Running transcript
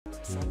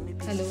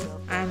Hello,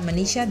 I am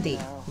Manisha.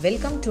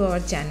 Welcome to our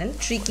channel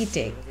Tricky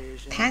Tech.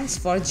 Thanks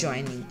for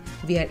joining.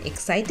 We are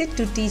excited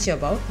to teach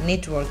about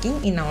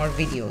networking in our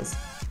videos.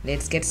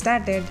 Let's get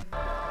started.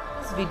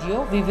 In this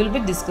video, we will be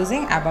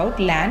discussing about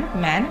LAN,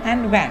 MAN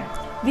and WAN.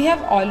 We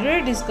have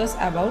already discussed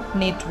about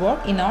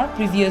network in our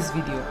previous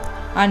video.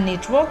 A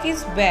network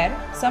is where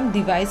some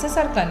devices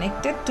are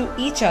connected to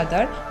each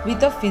other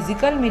with a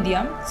physical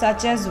medium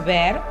such as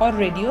wire or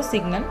radio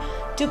signal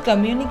to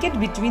communicate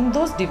between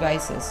those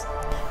devices.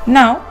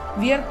 Now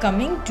we are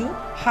coming to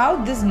how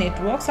these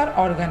networks are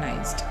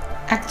organized.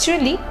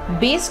 Actually,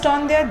 based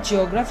on their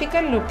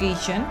geographical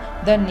location,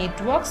 the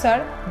networks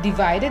are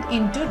divided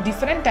into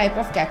different type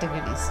of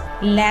categories.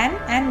 LAN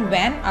and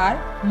WAN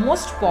are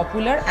most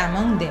popular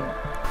among them.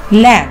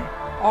 LAN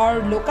or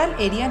local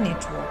area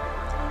network.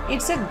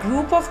 It's a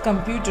group of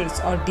computers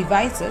or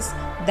devices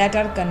that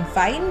are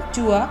confined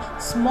to a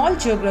small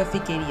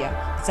geographic area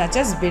such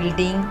as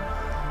building,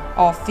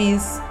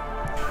 office.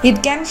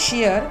 It can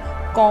share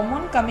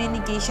common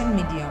communication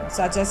medium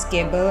such as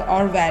cable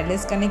or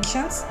wireless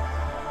connections.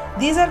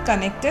 These are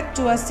connected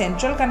to a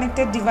central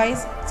connected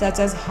device such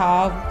as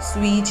hub,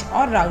 switch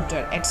or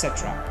router,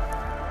 etc.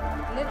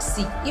 Let's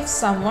see, if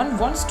someone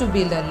wants to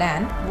build a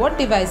LAN, what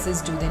devices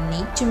do they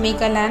need to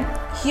make a LAN?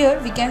 Here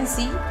we can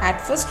see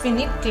at first we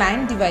need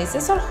client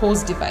devices or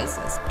host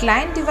devices.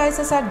 Client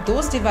devices are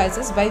those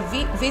devices by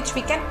which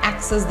we can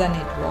access the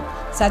network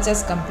such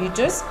as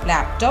computers,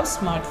 laptops,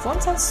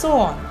 smartphones and so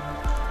on.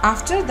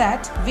 After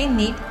that we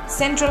need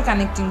central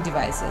connecting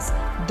devices.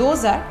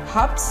 Those are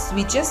hubs,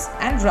 switches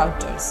and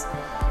routers.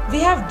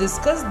 We have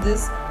discussed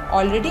this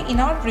already in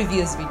our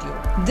previous video.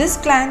 These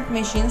client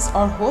machines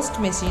or host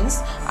machines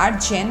are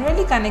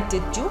generally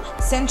connected to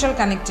central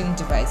connecting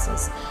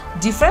devices.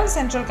 Different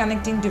central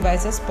connecting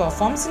devices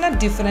performs in a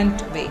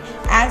different way,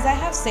 as I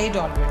have said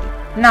already.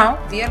 Now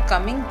we are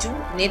coming to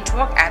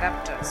network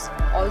adapters,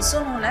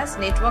 also known as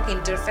network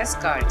interface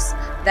cards,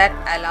 that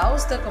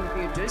allows the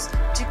computers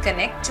to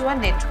connect to a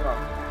network.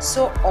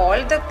 So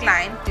all the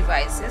client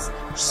devices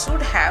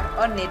should have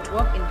a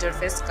network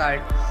interface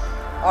card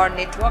or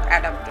network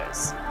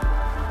adapters.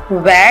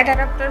 Wired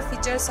adapter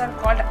features are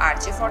called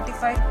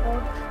RJ45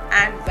 port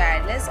and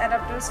wireless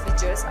adapters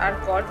features are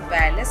called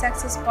wireless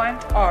access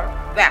point or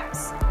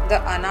WAPs.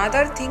 The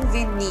another thing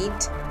we need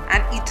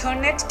an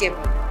Ethernet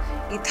cable.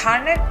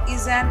 Ethernet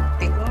is an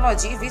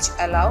technology which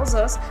allows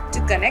us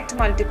to connect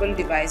multiple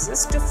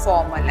devices to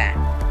form a LAN.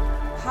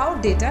 How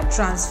data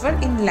transfer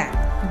in LAN?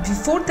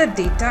 Before the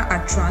data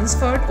are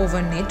transferred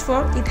over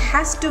network, it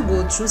has to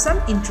go through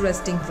some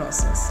interesting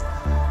process.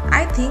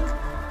 I think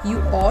you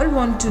all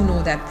want to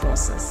know that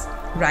process,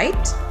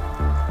 right?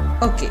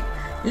 Okay,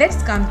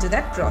 let's come to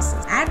that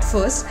process. At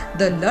first,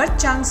 the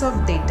large chunks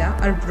of data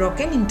are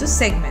broken into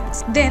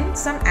segments. Then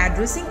some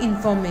addressing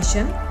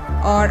information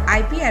or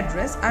IP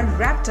address are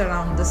wrapped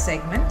around the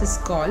segment is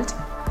called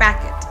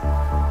packet.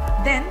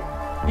 Then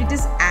it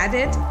is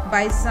added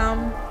by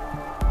some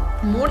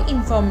more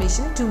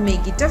information to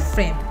make it a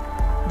frame.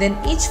 Then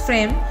each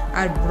frame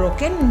are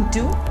broken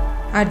into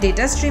a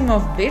data stream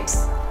of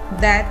bits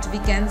that we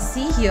can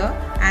see here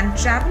and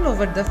travel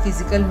over the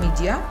physical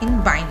media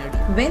in binary.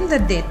 When the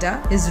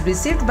data is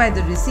received by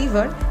the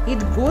receiver, it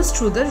goes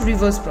through the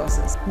reverse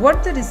process.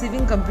 What the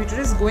receiving computer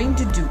is going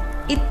to do?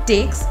 It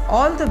takes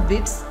all the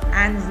bits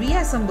and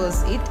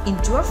reassembles it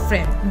into a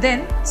frame.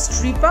 Then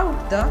strip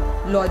out the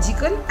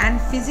logical and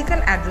physical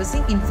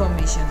addressing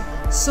information.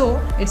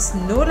 So it's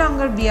no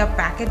longer be a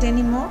packet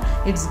anymore.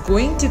 It's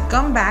going to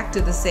come back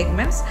to the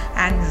segments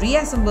and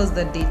reassembles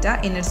the data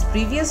in its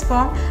previous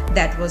form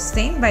that was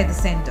sent by the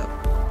sender.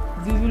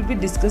 We will be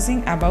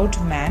discussing about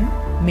MAN,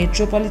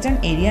 Metropolitan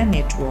Area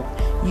Network.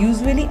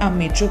 Usually a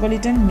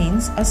metropolitan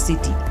means a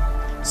city.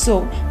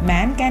 So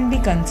MAN can be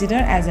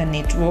considered as a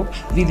network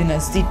within a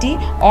city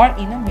or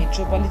in a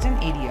metropolitan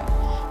area.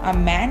 A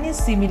MAN is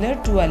similar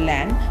to a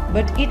LAN,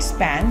 but it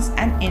spans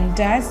an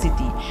entire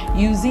city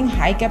using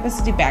high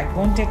capacity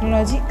backbone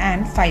technology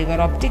and fiber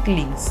optic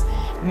links.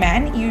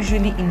 MAN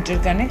usually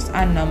interconnects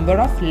a number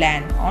of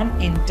LAN on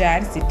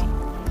entire city.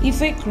 If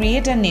we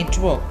create a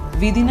network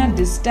within a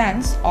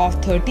distance of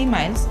 30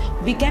 miles,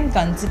 we can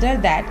consider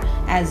that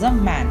as a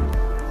MAN.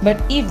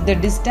 But if the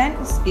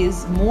distance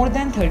is more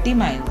than 30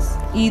 miles,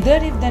 either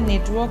if the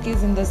network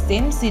is in the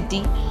same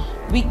city,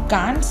 we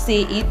can't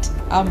say it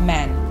a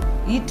MAN.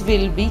 It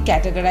will be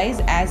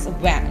categorized as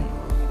WAN.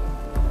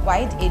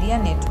 Wide area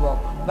network.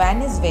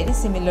 WAN is very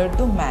similar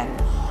to MAN.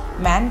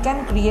 MAN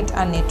can create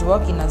a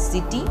network in a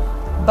city,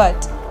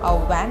 but a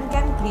WAN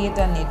can create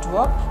a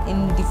network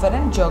in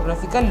different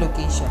geographical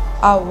location.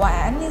 A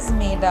WAN is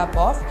made up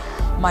of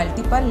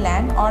multiple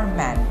LAN or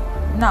MAN.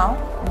 Now,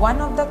 one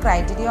of the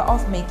criteria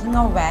of making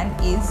a WAN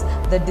is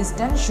the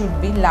distance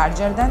should be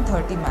larger than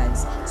 30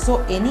 miles. So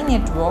any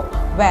network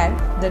where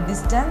the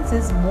distance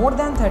is more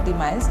than 30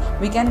 miles,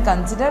 we can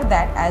consider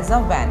that as a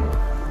WAN.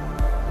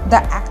 The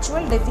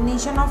actual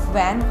definition of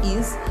WAN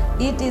is,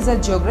 it is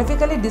a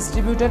geographically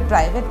distributed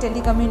private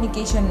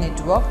telecommunication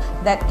network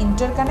that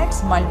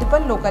interconnects multiple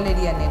local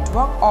area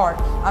network or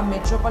a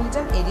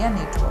metropolitan area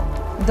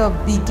network. The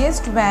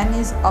biggest WAN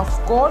is of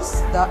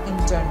course the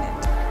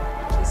internet.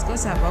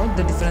 Discuss about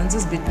the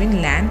differences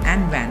between LAN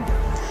and WAN.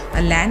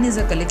 A LAN is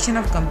a collection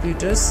of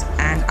computers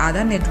and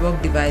other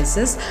network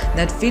devices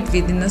that fit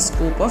within a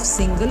scope of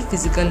single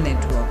physical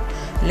network.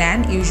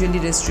 LAN usually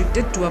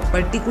restricted to a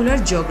particular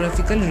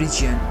geographical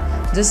region,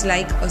 just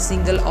like a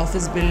single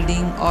office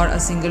building or a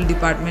single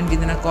department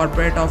within a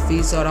corporate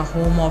office or a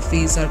home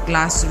office or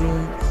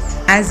classroom,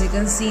 as you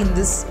can see in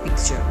this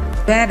picture.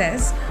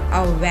 Whereas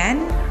a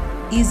WAN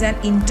is an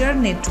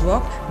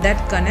inter-network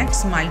that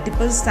connects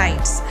multiple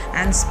sites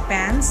and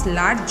spans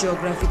large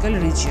geographical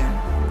region.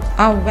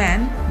 A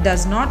WAN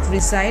does not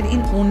reside in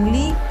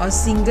only a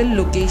single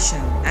location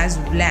as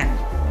LAN.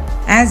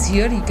 As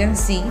here you can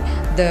see,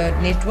 the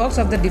networks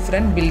of the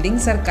different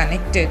buildings are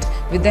connected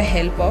with the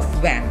help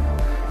of WAN.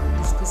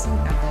 Discussing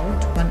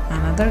about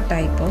another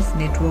type of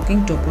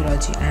networking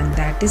topology, and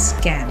that is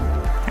CAN.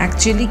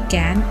 Actually,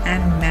 CAN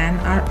and MAN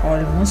are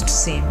almost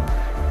same.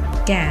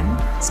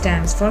 CAN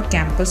stands for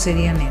Campus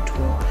Area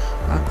Network.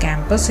 A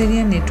campus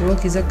area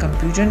network is a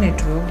computer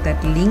network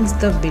that links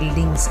the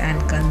buildings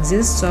and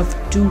consists of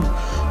two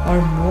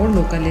or more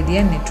local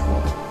area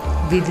networks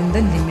within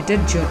the limited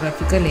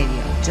geographical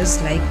area,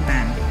 just like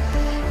MAN.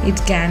 It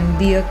can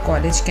be a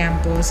college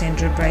campus,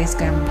 enterprise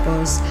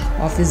campus,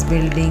 office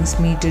buildings,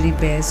 military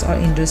base or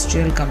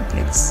industrial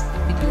complex.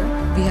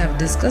 We have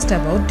discussed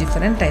about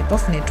different type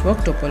of network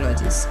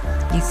topologies.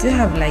 If you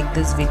have liked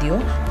this video,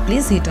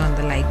 please hit on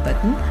the like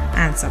button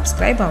and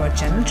subscribe our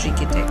channel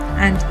Tricky Tech.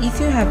 And if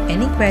you have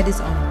any queries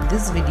on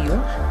this video,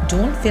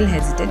 don't feel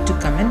hesitate to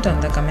comment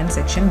on the comment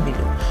section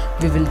below.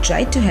 We will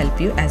try to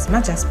help you as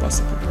much as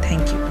possible.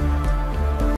 Thank you.